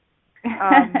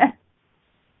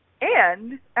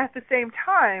 And at the same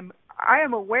time, I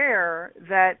am aware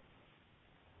that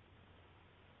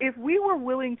if we were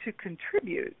willing to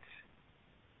contribute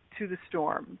to the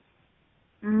storms,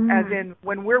 as in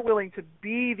when we're willing to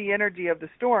be the energy of the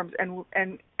storms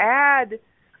and add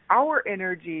our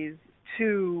energies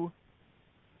to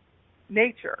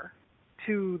nature,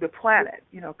 to the planet,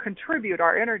 you know, contribute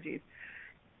our energies,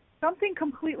 something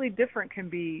completely different can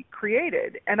be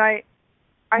created. And I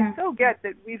so get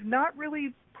that we've not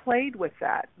really played with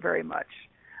that very much.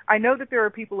 I know that there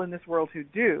are people in this world who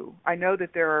do. I know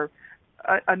that there are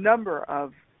a number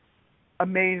of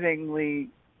amazingly,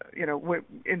 you know,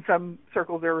 in some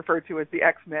circles they're referred to as the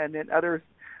X-Men, in other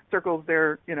circles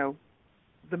they're, you know,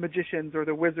 the magicians or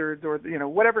the wizards or, you know,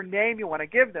 whatever name you want to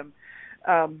give them.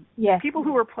 People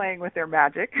who are playing with their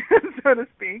magic, so to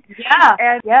speak. Yeah.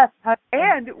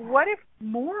 And what if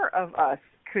more of us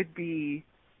could be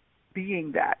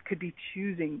being that, could be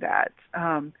choosing that?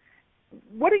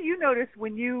 What do you notice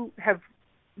when do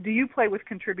you play with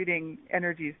contributing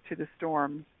energies to the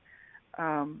storms,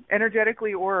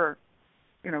 energetically or,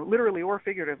 you know, literally or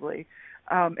figuratively?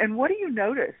 And what do you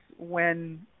notice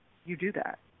when you do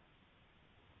that?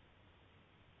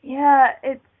 Yeah,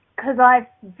 it's because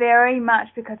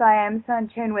because I am so in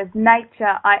tune with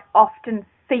nature, I often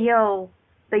feel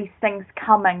these things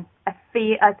coming.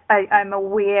 I'm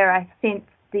aware, I sense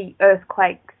the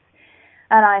earthquakes,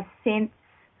 and I sense,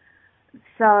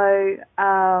 so,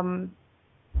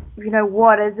 you know,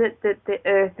 what is it that the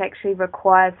earth actually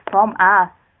requires from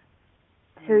us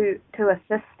to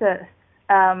assist us?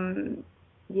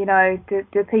 You know,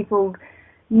 do people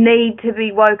need to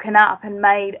be woken up and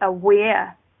made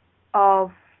aware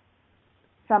of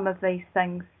some of these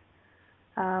things?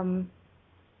 Not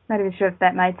even sure if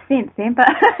that made sense then, but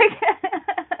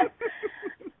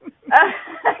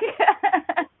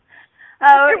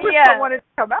it was what wanted to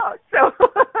come out. So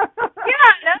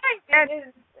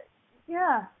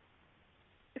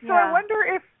So I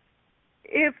wonder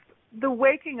if the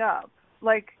waking up,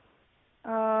 like,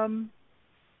 you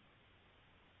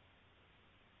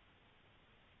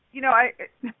know,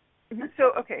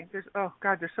 okay, there's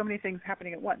so many things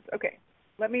happening at once. Okay,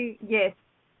 let me. Yes.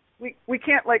 We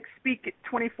can't like speak at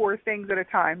 24 things at a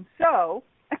time. So,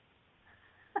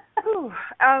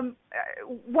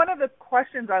 one of the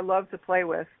questions I love to play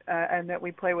with, and that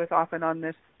we play with often on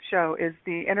this show, is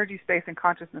the energy, space, and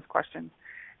consciousness questions.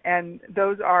 And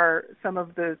those are some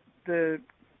of a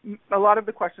lot of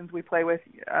the questions we play with.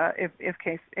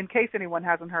 In case anyone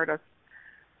hasn't heard us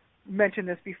mention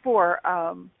this before,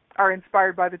 are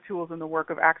inspired by the tools and the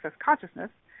work of Access Consciousness,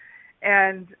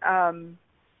 and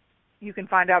you can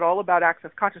find out all about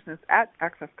Access Consciousness at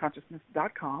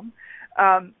accessconsciousness.com.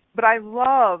 But I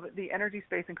love the energy,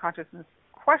 space, and consciousness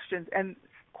questions, and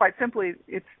quite simply,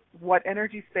 it's what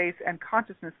energy, space, and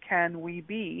consciousness can we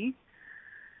be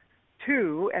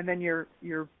to, and then you're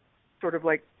sort of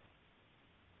like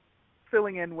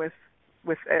filling in with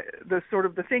the sort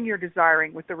of the thing you're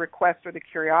desiring, with the request or the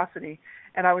curiosity.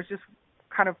 And I was just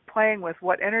kind of playing with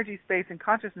what energy, space, and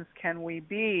consciousness can we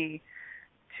be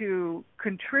to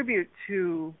contribute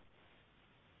to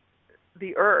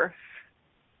the earth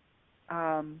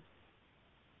all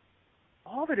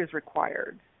that is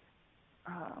required,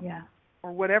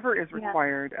 or whatever is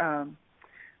required.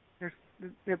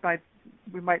 The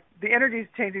energy is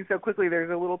changing so quickly.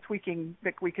 There's a little tweaking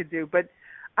that we could do, but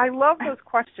I love those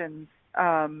questions.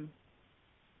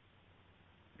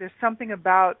 There's something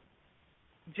about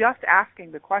just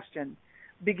asking the question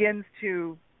begins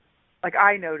to, like,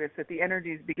 I notice that the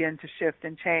energies begin to shift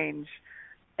and change,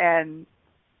 and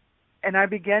I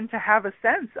begin to have a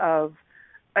sense of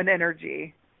an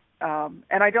energy, and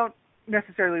I don't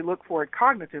necessarily look for it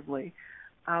cognitively,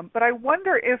 but I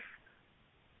wonder if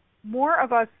more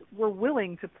of us were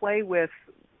willing to play with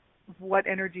what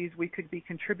energies we could be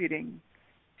contributing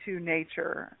to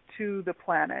nature, to the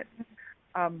planet.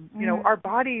 You know, our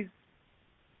bodies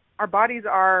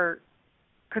are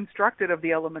constructed of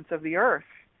the elements of the earth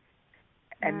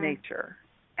and nature.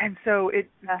 And so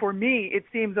for me, it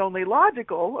seems only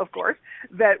logical, of course,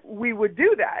 that we would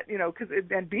do that, you know,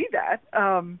 and be that.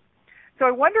 So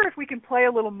I wonder if we can play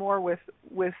a little more with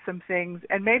some things,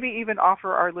 and maybe even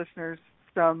offer our listeners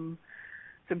some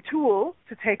tools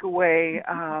to take away,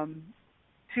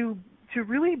 to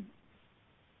really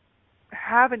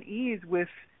have an ease with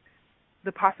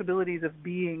the possibilities of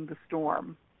being the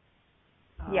storm.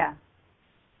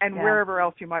 And wherever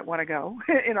else you might want to go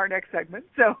in our next segment.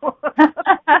 So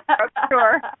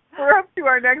we're up to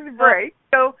our next break.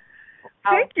 So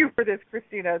thank you for this,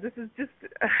 Christina. This is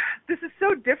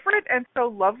so different and so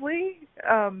lovely.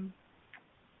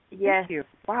 Yes. Thank you.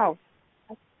 Wow.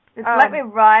 It's like we're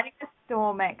riding a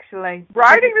storm, actually.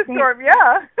 Riding the storm,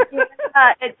 yeah.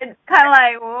 It's kind of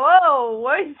like, whoa,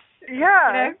 whoosh. Yeah, you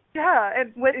know? Yeah.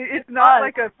 And it's not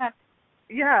like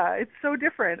it's so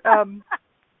different.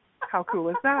 How cool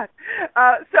is that?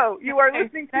 So you are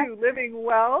listening to Living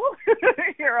Well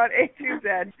here on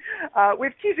A2Z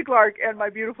with Keisha Clark and my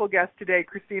beautiful guest today,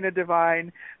 Christina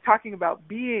Devine, talking about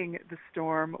being the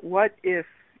storm. What if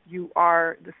you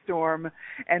are the storm?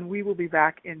 And we will be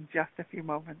back in just a few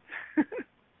moments.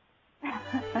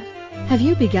 Have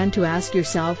you begun to ask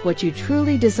yourself what you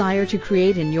truly desire to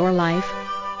create in your life?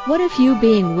 What if you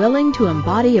being willing to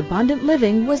embody abundant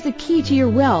living was the key to your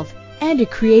wealth and to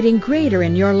creating greater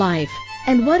in your life?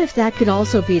 And what if that could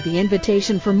also be the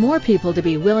invitation for more people to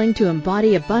be willing to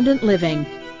embody abundant living?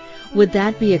 Would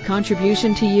that be a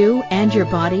contribution to you and your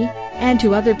body, and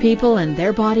to other people and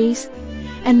their bodies?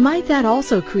 And might that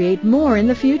also create more in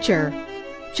the future?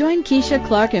 Join Keisha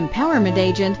Clark, Empowerment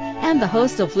Agent and the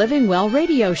host of Living Well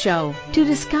radio show, to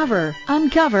discover,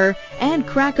 uncover, and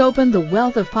crack open the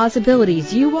wealth of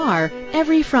possibilities you are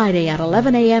every Friday at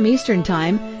 11 a.m. Eastern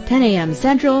Time, 10 a.m.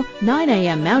 Central, 9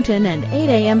 a.m. Mountain, and 8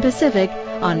 a.m. Pacific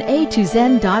on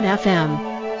A2Zen.fm.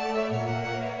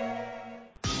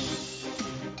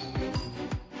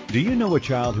 Do you know a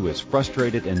child who is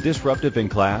frustrated and disruptive in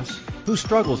class, who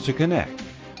struggles to connect,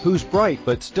 who's bright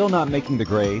but still not making the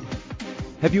grade?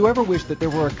 Have you ever wished that there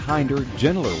were a kinder,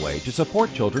 gentler way to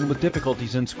support children with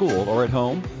difficulties in school or at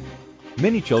home?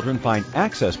 Many children find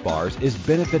Access Bars is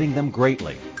benefiting them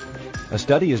greatly. A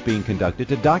study is being conducted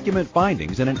to document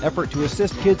findings in an effort to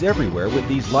assist kids everywhere with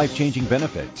these life-changing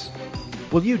benefits.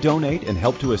 Will you donate and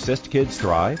help to assist kids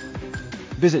thrive?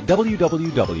 Visit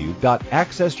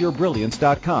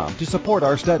www.accessyourbrilliance.com to support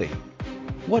our study.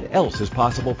 What else is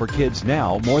possible for kids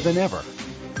now more than ever?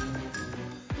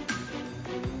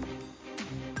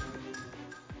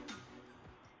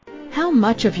 How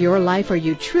much of your life are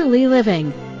you truly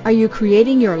living? Are you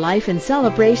creating your life in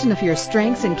celebration of your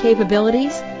strengths and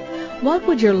capabilities? What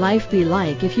would your life be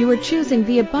like if you were choosing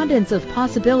the abundance of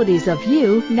possibilities of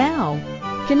you now?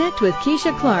 Connect with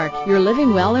Keisha Clark, your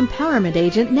Living Well Empowerment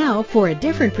Agent, now for a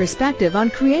different perspective on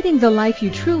creating the life you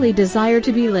truly desire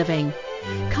to be living.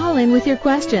 Call in with your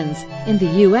questions. In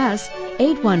the U.S.,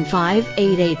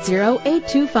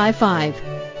 815-880-8255.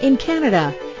 In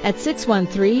Canada, at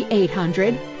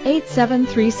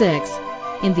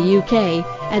 613-800-8736. In the UK,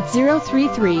 at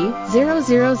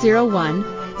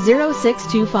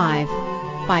 033-0001-0625.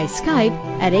 By Skype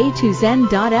at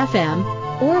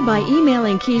A2Zen.fm or by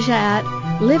emailing Keisha at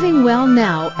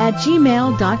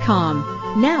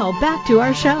livingwellnow@gmail.com. Now back to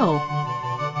our show.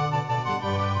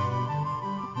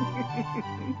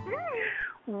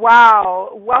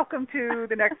 Wow. Welcome to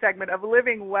the next segment of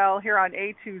Living Well here on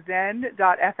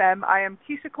A2Zen.fm. I am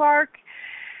Keisha Clark,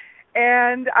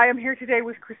 and I am here today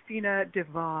with Christina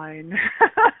Devine.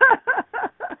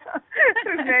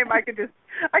 Whose name I could just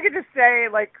say,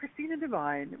 like, Christina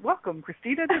Devine. Welcome,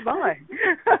 Christina Devine.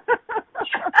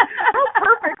 How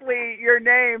perfectly your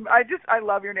name. I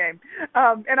love your name.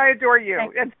 And I adore you.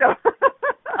 And so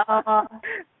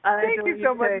thank you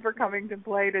so much for coming to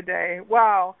play today.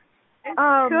 Wow.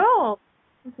 Cool.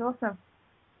 That's awesome.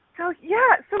 So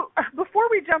before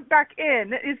we jump back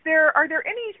in, are there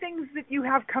any things that you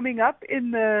have coming up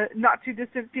in the not too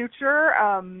distant future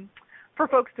for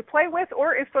folks to play with,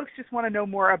 or if folks just want to know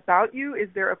more about you, is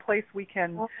there a place we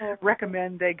can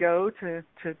recommend they go to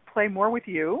play more with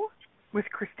you, with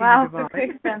Christina Devine?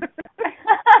 Good question.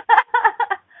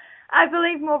 I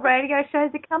believe more radio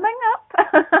shows are coming up.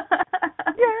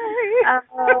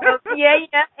 Yay!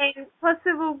 And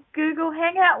possible Google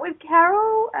Hangout with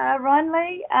Carol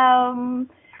Rhinley.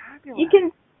 You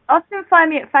can often find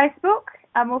me at Facebook.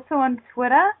 I'm also on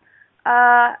Twitter.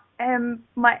 And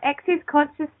my Access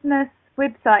Consciousness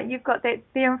website, you've got that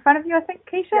there in front of you, I think,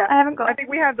 Keisha? Yeah. I think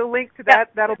we have the link to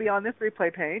that. That'll be on this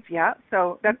replay page. Yeah,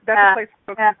 so that's a place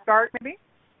for folks to start, maybe?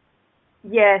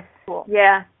 Yes. Cool.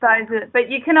 Yeah. But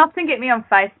you can often get me on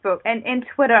Facebook and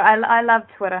Twitter. I love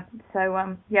Twitter.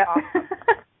 So, yeah.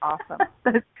 Awesome.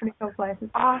 Those pretty cool places.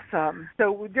 Awesome.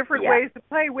 So different ways to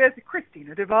play with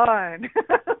Christina Devine.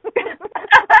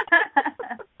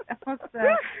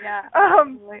 Awesome.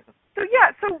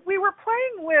 Yeah. So we were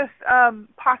playing with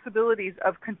possibilities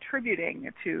of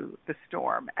contributing to the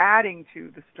storm, adding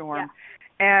to the storm,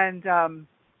 and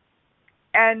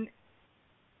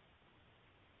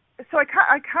so I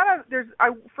kind of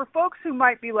for folks who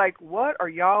might be like, what are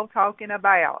y'all talking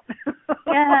about?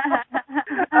 A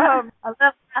little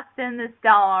lost in the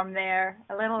storm there.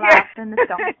 A little lost in the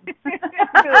storm.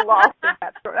 A little lost in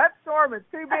that storm. That storm is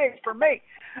too big for me.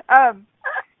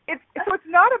 It's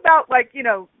not about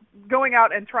going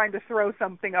out and trying to throw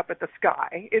something up at the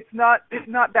sky. It's not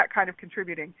that kind of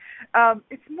contributing.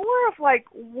 It's more of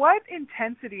what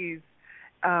intensities.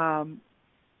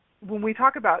 When we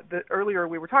talk about earlier,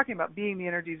 we were talking about being the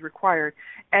energies required,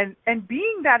 and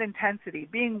being that intensity,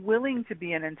 being willing to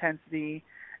be an intensity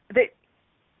that,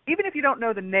 even if you don't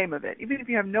know the name of it, even if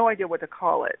you have no idea what to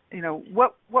call it,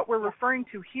 what we're referring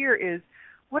to here is,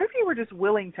 what if you were just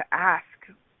willing to ask,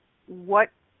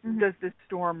 what does this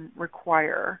storm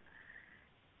require?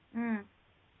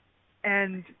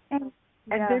 And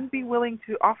then be willing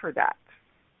to offer that.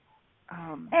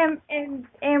 And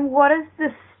what is the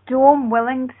storm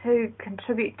willing to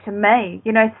contribute to me?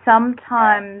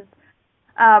 Sometimes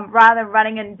rather than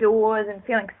running indoors and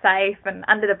feeling safe and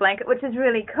under the blanket, which is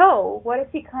really cool, what if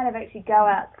you kind of actually go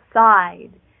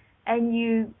outside and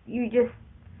you just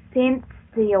sense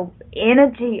the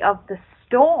energy of the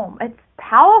storm? It's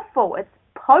powerful. It's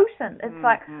potent. It's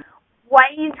like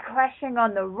waves crashing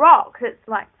on the rocks. It's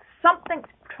like something's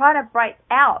trying to break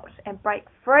out and break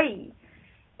free.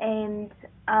 And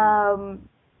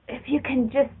if you can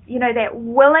just, that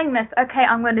willingness, okay,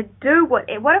 I'm going to do what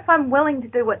if I'm willing to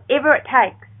do whatever it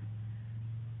takes?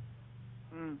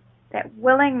 That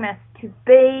willingness to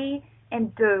be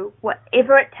and do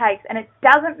whatever it takes. And it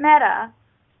doesn't matter,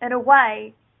 in a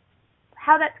way,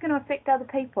 how that's going to affect other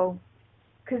people.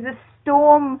 Because the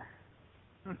storm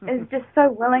is just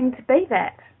so willing to be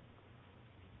that.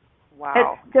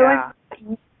 Wow.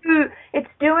 It's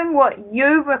doing what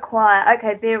you require.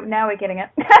 Okay, now we're getting it.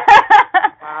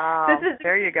 Wow.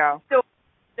 There you go.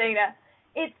 Dina.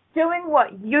 It's doing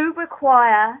what you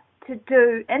require to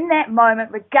do in that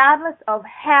moment, regardless of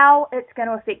how it's going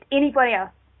to affect anybody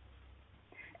else.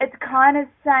 It's kind of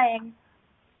saying,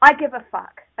 I give a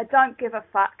fuck. I don't give a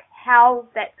fuck how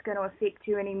that's going to affect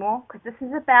you anymore, because this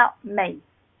is about me.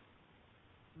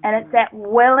 And it's that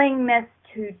willingness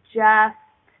to just,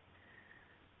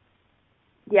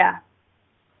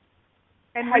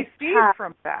 and receive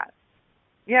from that.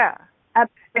 Yeah.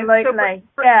 Absolutely.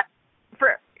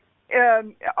 For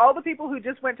all the people who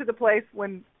just went to the place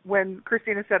when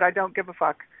Christina said, I don't give a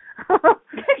fuck.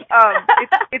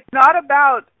 It's not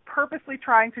about purposely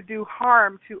trying to do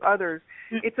harm to others.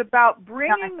 It's about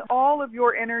bringing all of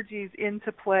your energies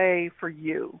into play for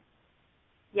you.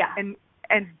 Yeah. And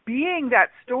being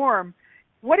that storm.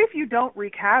 What if you don't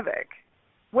wreak havoc?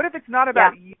 What if it's not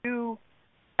about you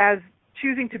as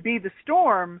choosing to be the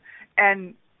storm,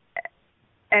 and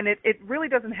it really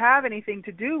doesn't have anything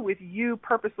to do with you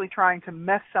purposely trying to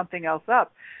mess something else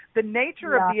up. The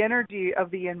nature of the energy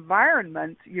of the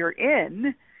environment you're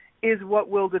in is what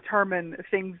will determine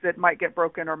things that might get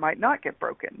broken or might not get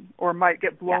broken, or might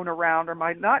get blown around or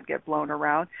might not get blown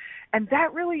around. And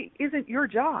that really isn't your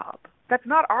job. That's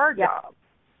not our job.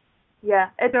 Yeah,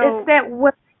 it's that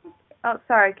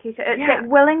sorry, Keisha. It's that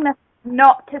willingness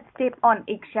not to step on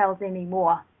eggshells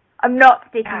anymore. I'm not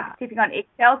stepping on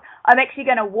eggshells. I'm actually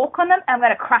going to walk on them and I'm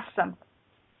going to crush them.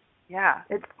 Yeah.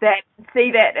 It's that,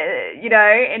 see that,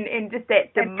 and just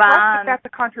that demand. And trust that that's a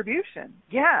contribution.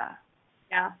 Yeah.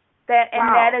 Yeah.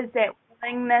 That is that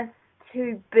willingness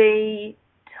to be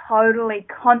totally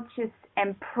conscious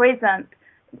and present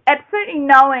absolutely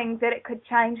knowing that it could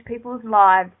change people's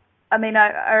lives. I mean,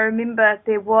 I remember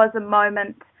there was a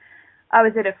moment I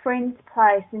was at a friend's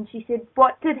place and she said,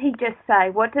 "What did he just say?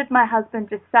 What did my husband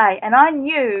just say?" And I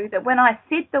knew that when I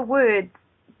said the words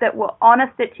that were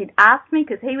honest that she'd asked me,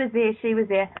 because he was there, she was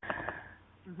there,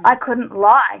 I couldn't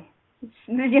lie.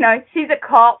 You know, she's a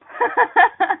cop.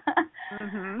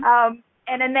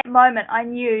 And in that moment, I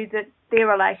knew that their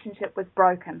relationship was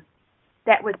broken.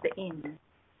 That was the end.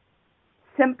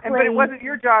 Simply. But it wasn't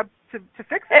your job to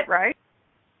fix it, right?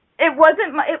 It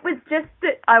wasn't. It was just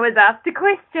that I was asked a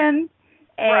question,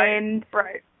 and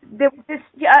right. There was just.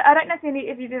 I don't know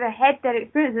if you've ever had that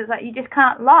experience. It's like you just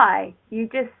can't lie. You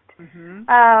just.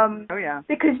 Oh yeah.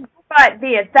 Because you're right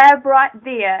there, they're right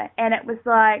there, and it was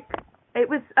like.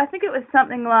 I think it was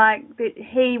something like that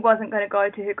he wasn't going to go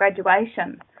to her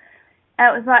graduation. And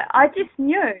it was like, I just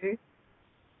knew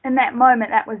in that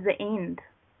moment that was the end.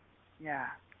 Yeah.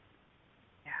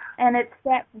 And it's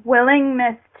that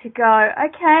willingness to go,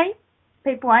 okay,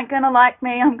 people aren't going to like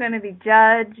me, I'm going to be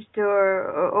judged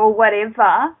or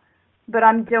whatever, but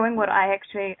I'm doing what I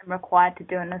actually am required to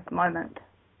do in this moment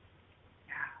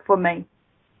for me.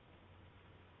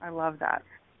 I love that.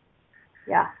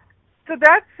 Yeah. So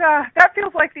that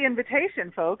feels like the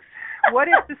invitation, folks. What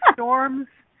if the storms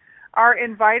are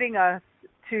inviting us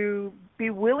to be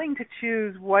willing to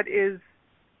choose what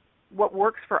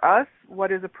works for us,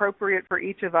 what is appropriate for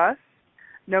each of us,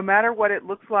 no matter what it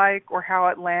looks like or how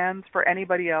it lands for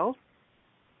anybody else?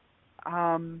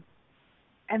 And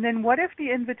then what if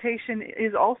the invitation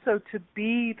is also to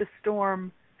be the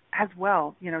storm as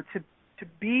well, you know, to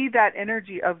be that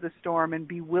energy of the storm and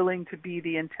be willing to be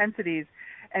the intensities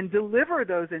and deliver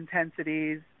those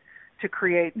intensities to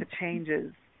create the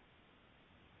changes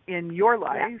in your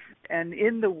life and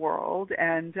in the world.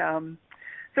 And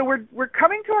so we're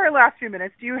coming to our last few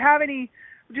minutes. Do you have any?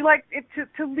 Would you like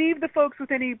to leave the folks with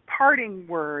any parting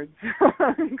words,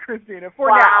 Christina? For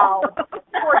now.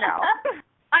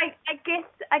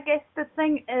 I guess the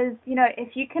thing is, you know,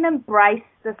 if you can embrace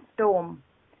the storm.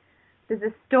 There's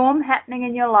a storm happening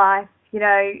in your life. You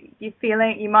know,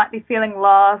 you might be feeling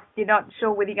lost. You're not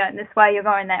sure whether you're going this way, you're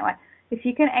going that way. If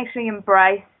you can actually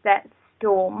embrace that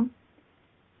storm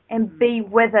and be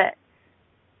with it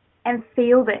and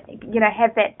feel that, you know,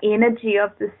 have that energy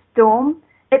of the storm,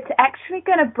 it's actually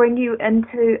going to bring you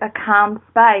into a calm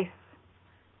space.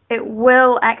 It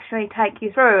will actually take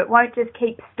you through. It won't just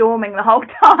keep storming the whole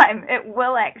time. It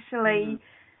will actually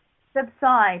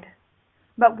subside.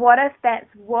 But what if that's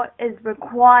what is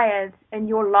required in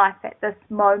your life at this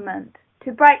moment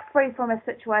to break free from a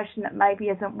situation that maybe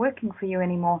isn't working for you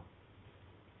anymore?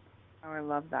 Oh, I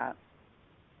love that.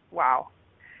 Wow.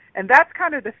 And that's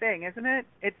kind of the thing, isn't it?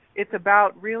 It's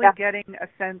about really getting a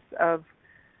sense of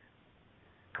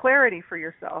clarity for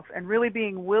yourself and really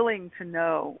being willing to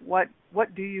know what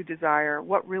do you desire,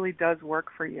 what really does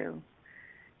work for you.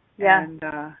 Yeah.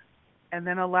 And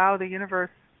then allow the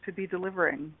universe to be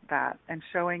delivering that and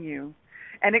showing you.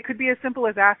 And it could be as simple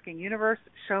as asking, universe,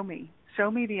 show me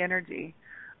the energy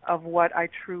of what I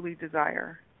truly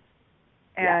desire.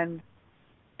 And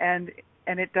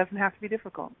it doesn't have to be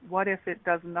difficult. What if it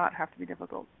does not have to be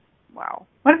difficult? Wow.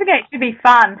 What if it should be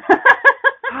fun?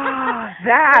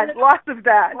 Lots of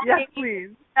that. Yes,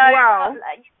 please. Wow.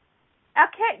 Our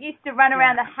cat used to run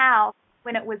around the house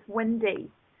when it was windy.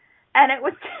 And it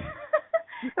was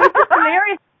just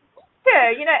hilarious.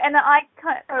 You know, and I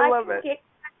can get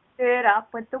stirred up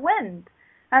with the wind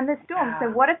and the storm. Yeah. So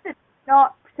what if it's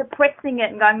not suppressing it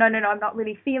and going, no, I'm not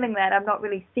really feeling that. I'm not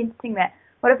really sensing that.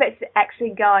 What if it's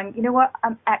actually going, you know what,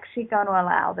 I'm actually going to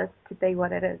allow this to be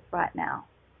what it is right now.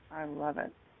 I love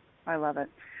it.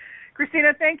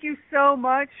 Christina, thank you so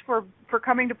much for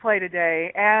coming to play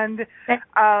today. And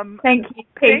thank you,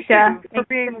 Keisha. Thank you for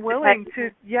being willing to,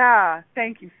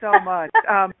 thank you so much.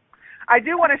 I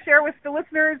do want to share with the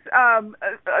listeners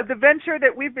the venture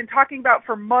that we've been talking about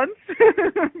for months,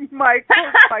 my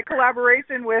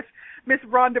collaboration with Miss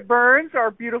Rhonda Burns, our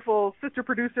beautiful sister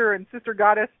producer and sister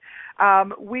goddess.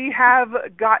 We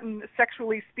have gotten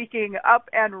Sexually Speaking up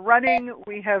and running.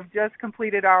 We have just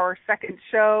completed our second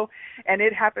show, and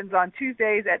it happens on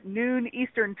Tuesdays at noon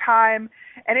Eastern Time.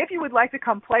 And if you would like to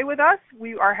come play with us,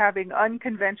 we are having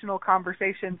unconventional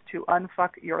conversations to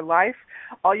unfuck your life.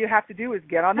 All you have to do is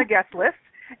get on the guest list.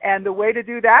 And the way to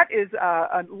do that is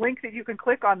a link that you can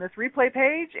click on this replay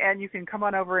page, and you can come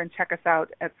on over and check us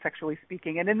out at Sexually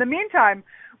Speaking. And in the meantime,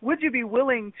 would you be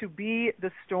willing to be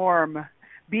the storm,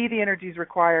 be the energies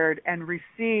required, and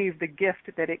receive the gift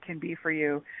that it can be for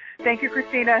you? Thank you,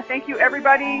 Christina. Thank you,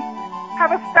 everybody.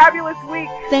 Have a fabulous week.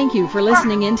 Thank you for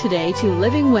listening in today to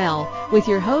Living Well with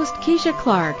your host, Keisha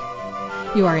Clark.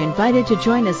 You are invited to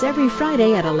join us every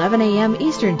Friday at 11 a.m.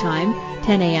 Eastern Time,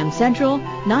 10 a.m. Central,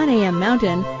 9 a.m.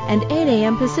 Mountain, and 8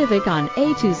 a.m. Pacific on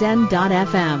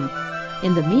A2Zen.fm.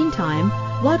 In the meantime,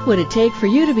 what would it take for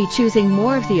you to be choosing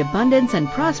more of the abundance and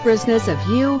prosperousness of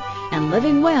you and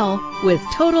living well with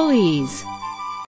total ease?